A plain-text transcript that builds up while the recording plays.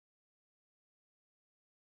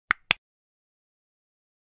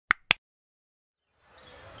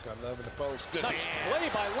Got love in the post. Good Nice hands. play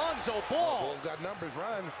by Lonzo Ball. Bulls got numbers,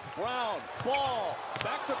 run. Brown, Ball,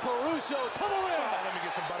 back to Caruso, to the rim. Let me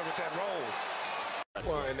get some butter with that roll.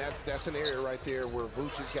 Well, and that's an area right there where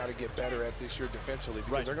Vooch has got to get better at this year defensively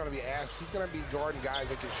because they're going to be asked. He's going to be guarding guys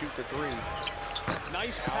that can shoot the three.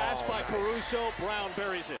 Nice pass by Caruso. Brown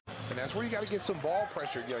buries it. And that's where you got to get some ball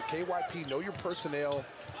pressure. You got KYP, know your personnel.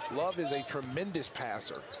 Love is a tremendous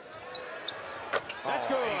passer. That's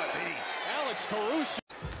good. Alex Caruso.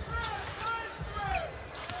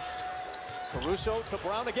 Caruso to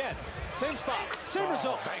Brown again. Same spot, same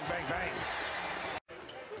result. Bang, bang, bang.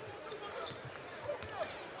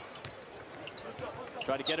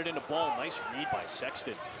 Try to get it into Ball. Nice read by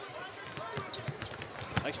Sexton.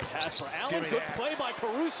 Nice pass for Allen. Good play by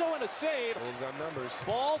Caruso and a save. Bulls got numbers.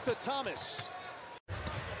 Ball to Thomas.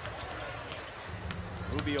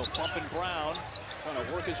 Rubio pumping Brown. Trying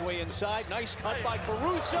to work his way inside. Nice cut by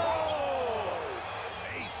Caruso.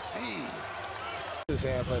 AC. This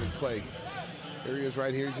athletic play. Here he is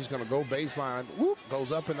right here. He's just going to go baseline. Whoop,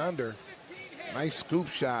 goes up and under. Nice scoop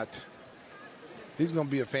shot. He's going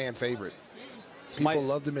to be a fan favorite. People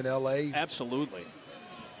loved him in L.A. Absolutely.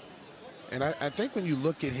 And I think when you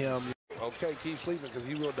look at him, okay, keep sleeping because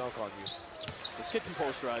he will dunk on you. This kid can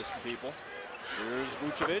posterize some people. Here's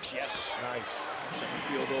Vucevic. Yes. Nice. Second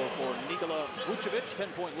field goal for Nikola Vucevic.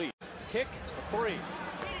 10-point lead. Kick, a three.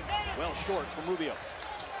 Well short from Rubio.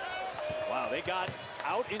 Wow, they got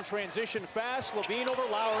out in transition fast. Levine over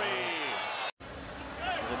Lowry.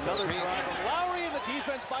 Another drive from Lowry, and the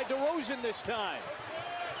defense by DeRozan this time.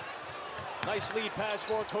 Nice lead pass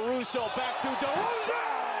for Caruso. Back to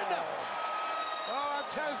DeRozan. Oh, I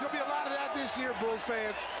tell you, there's going to be a lot of that this year, Bulls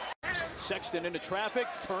fans. Sexton into traffic.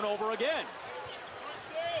 Turnover again.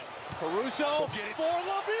 Caruso for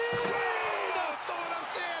Levine. Throw it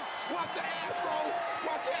upstairs. Watch the afro.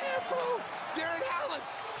 Watch the afro. Jared Allen.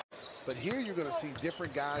 But here you're going to see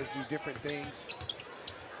different guys do different things.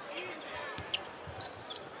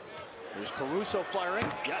 There's Caruso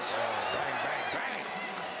firing. Yes. Bang, bang, bang.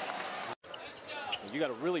 You got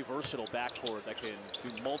a really versatile backcourt that can do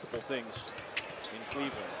multiple things in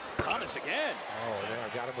Cleveland. Thomas again. Oh, man,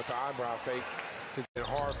 I got him with the eyebrow fake. It's been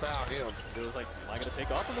hard foul him. It was like, am I going to take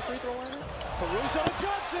off on the free throw line? Caruso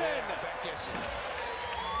Johnson. Yeah, back at you.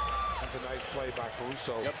 That's a nice play by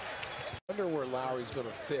Caruso. Yep. I wonder where Lowry's going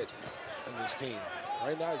to fit in this team.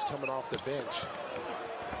 Right now he's coming off the bench.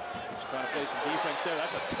 Trying to play some defense there.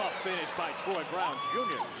 That's a tough finish by Troy Brown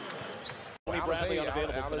Jr.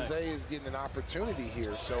 Alizé is getting an opportunity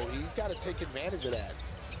here, so he's got to take advantage of that.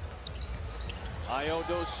 Ayo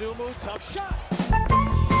Dosunmu, tough shot.